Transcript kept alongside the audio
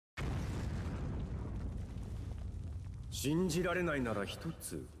信じられないなら一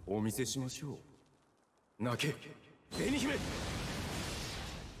つお見せしましょう。泣け、紅姫。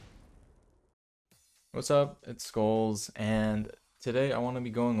 What's up? It's Skulls, and today I want to be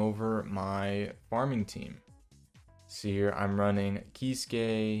going over my farming team. See here, I'm running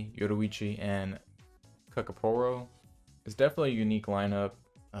Kisuke, Yoruichi, and Kakaporo. It's definitely a unique lineup,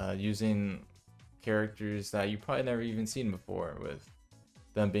 using characters that you probably never even seen before, with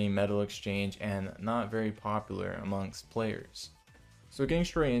them being Metal Exchange and not very popular amongst players. So getting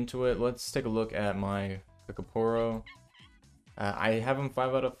straight into it, let's take a look at my Kakaporo. I have him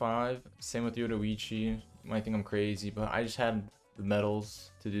 5 out of 5. Same with Yoruichi. You might think I'm crazy, but I just had the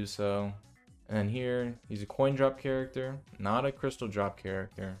medals to do so. And then here, he's a coin drop character, not a crystal drop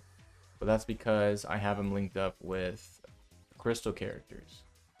character. But that's because I have him linked up with crystal characters.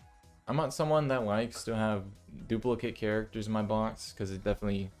 I'm not someone that likes to have duplicate characters in my box, because it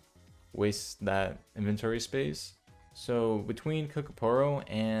definitely wastes that inventory space. So between Kakaporo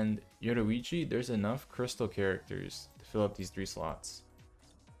and Yoruichi, there's enough crystal characters to fill up these 3 slots.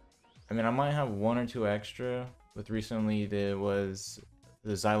 I mean, I might have 1 or 2 extra, but recently there was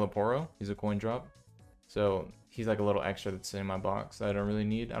the Xyloporo. He's a coin drop. So he's like a little extra that's in my box that I don't really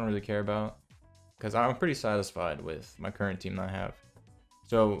need. I don't really care about, because I'm pretty satisfied with my current team that I have.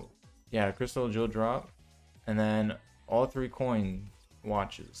 So yeah, crystal jewel drop, and then all 3 coin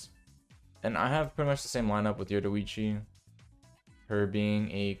watches. And I have pretty much the same lineup with Yoruichi, her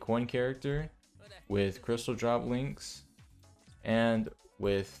being a coin character with crystal drop links and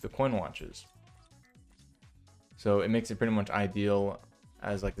with the coin watches. So it makes it pretty much ideal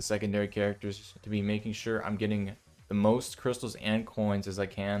as like the secondary characters to be making sure I'm getting the most crystals and coins as I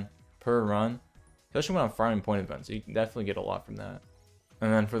can per run, especially when I'm farming point events. So you can definitely get a lot from that.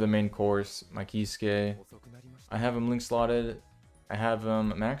 And then for the main course, my Kisuke, I have him link slotted. I have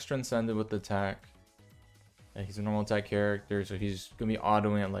him max transcended with the attack. And he's a normal attack character, so he's gonna be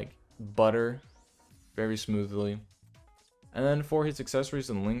autoing it like butter, very smoothly. And then for his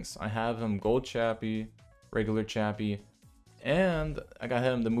accessories and links, I have him gold chappy, regular chappy, and I got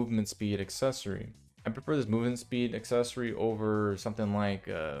him the movement speed accessory. I prefer this movement speed accessory over something like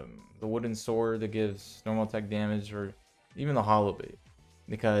the wooden sword that gives normal attack damage, or even the hollow bait,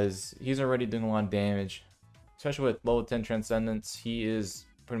 because he's already doing a lot of damage. Especially with level 10 Transcendence, he is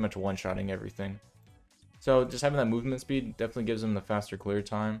pretty much one-shotting everything. So just having that movement speed definitely gives him the faster clear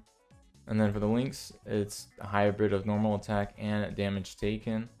time. And then for the links, it's a hybrid of normal attack and damage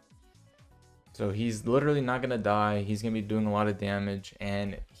taken. So he's literally not going to die, he's going to be doing a lot of damage,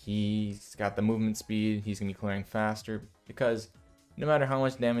 and he's got the movement speed, he's going to be clearing faster, because no matter how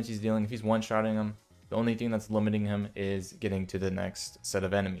much damage he's dealing, if he's one-shotting him, the only thing that's limiting him is getting to the next set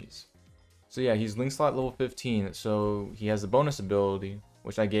of enemies. So yeah, he's link slot level 15, so he has the bonus ability,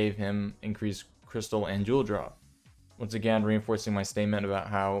 which I gave him increased crystal and jewel drop. Once again, reinforcing my statement about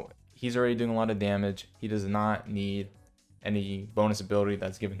how he's already doing a lot of damage. He does not need any bonus ability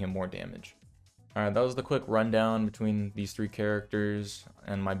that's giving him more damage. Alright, that was the quick rundown between these 3 characters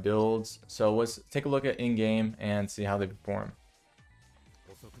and my builds. So let's take a look at in-game and see how they perform.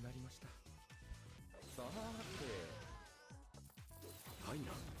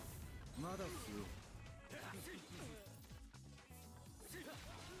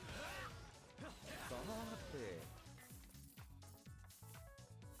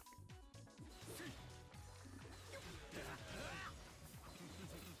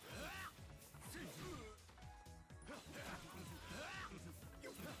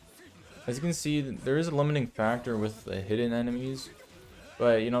 As you can see, there is a limiting factor with the hidden enemies,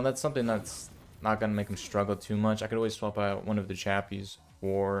 but you know, that's something that's not going to make him struggle too much. I could always swap out one of the chappies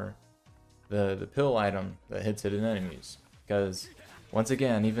for the pill item that hits hidden enemies, because once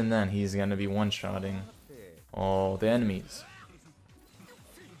again, even then, he's going to be one-shotting all the enemies.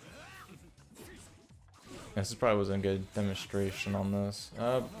 This probably wasn't a good demonstration on this.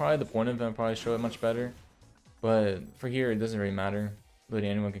 Probably the point event probably show it much better, but for here, it doesn't really matter.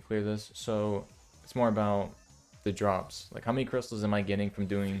 Literally anyone can clear this, so it's more about the drops. Like, how many crystals am I getting from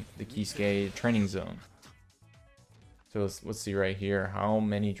doing the Kisuke training zone? So let's see right here, how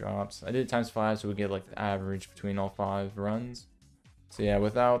many drops. I did it times 5, so we get like the average between all 5 runs. So yeah,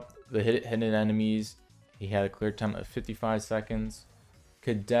 without the hidden enemies, he had a clear time of 55 seconds.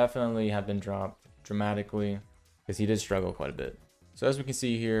 Could definitely have been dropped dramatically, because he did struggle quite a bit. So as we can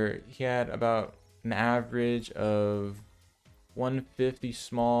see here, he had about an average of 150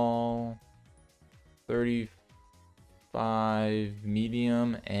 small, 35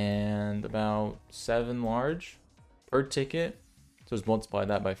 medium, and about 7 large per ticket. So just multiply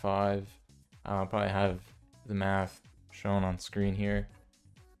that by 5. I'll probably have the math shown on screen here.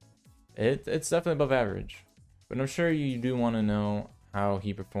 It's definitely above average. But I'm sure you do want to know how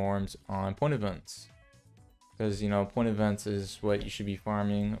he performs on point events. Because, you know, point events is what you should be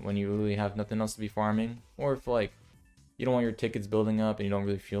farming when you really have nothing else to be farming. Or if, like, you don't want your tickets building up and you don't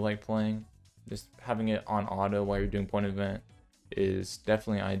really feel like playing. Just having it on auto while you're doing point event is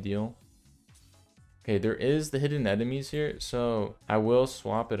definitely ideal. Okay, there is the hidden enemies here, so I will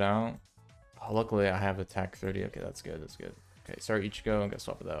swap it out. Oh, luckily I have attack 30. Okay, that's good, that's good. Okay, sorry Ichigo, I'm gonna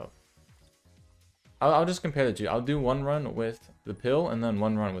swap it out. I'll just compare the two. I'll do one run with the pill and then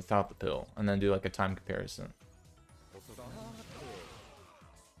one run without the pill, and then do like a time comparison.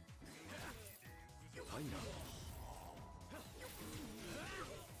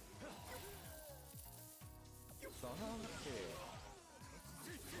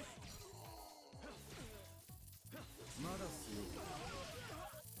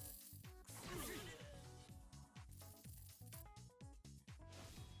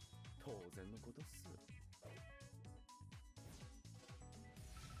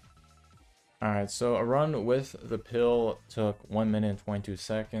 Alright, so a run with the pill took 1 minute and 22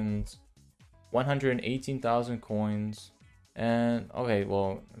 seconds, 118,000 coins, and okay,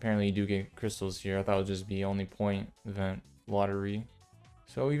 well, apparently you do get crystals here. I thought it would just be only point event lottery.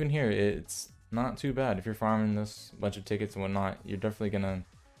 So even here, it's not too bad. If you're farming this bunch of tickets and whatnot, you're definitely gonna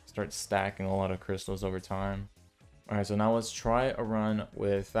start stacking a lot of crystals over time. Alright, so now let's try a run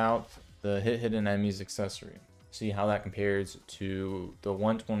without the hidden enemies accessory. See how that compares to the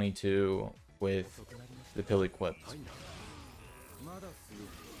 122 with the pill equipped.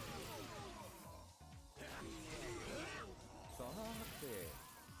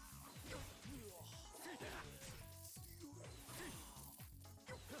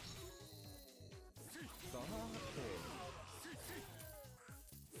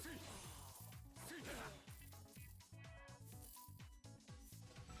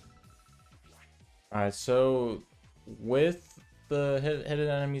 Alright, so with the hidden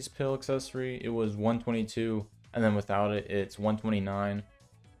enemies pill accessory, it was 122, and then without it, it's 129.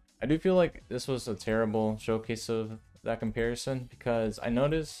 I do feel like this was a terrible showcase of that comparison, because I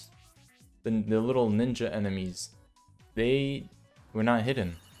noticed the little ninja enemies, they were not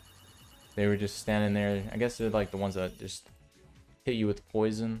hidden. They were just standing there. I guess they're like the ones that just hit you with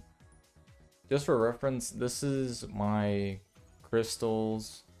poison. Just for reference, this is my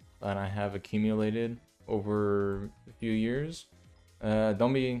crystals that I have accumulated over a few years.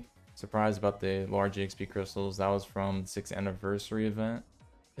 Don't be surprised about the large XP crystals. That was from the 6th anniversary event.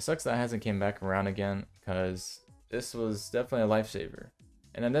 It sucks that it hasn't came back around again, because this was definitely a lifesaver.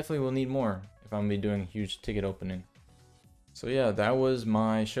 And I definitely will need more if I'm gonna be doing a huge ticket opening. So yeah, that was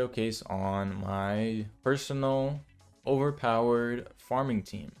my showcase on my personal overpowered farming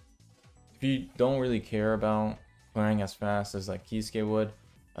team. If you don't really care about playing as fast as like Kisuke would,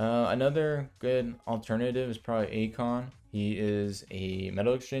 another good alternative is probably Akon. He is a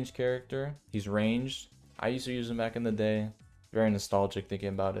metal exchange character. He's ranged. I used to use him back in the day. Very nostalgic thinking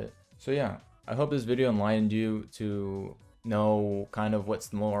about it. So yeah, I hope this video enlightened you to know kind of what's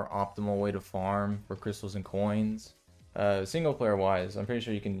the more optimal way to farm for crystals and coins. Single player wise, I'm pretty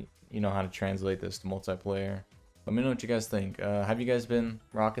sure you know how to translate this to multiplayer. Let me know what you guys think. Have you guys been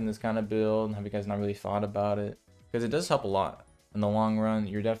rocking this kind of build? Have you guys not really thought about it? Because it does help a lot. In the long run,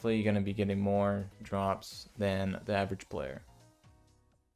 you're definitely going to be getting more drops than the average player.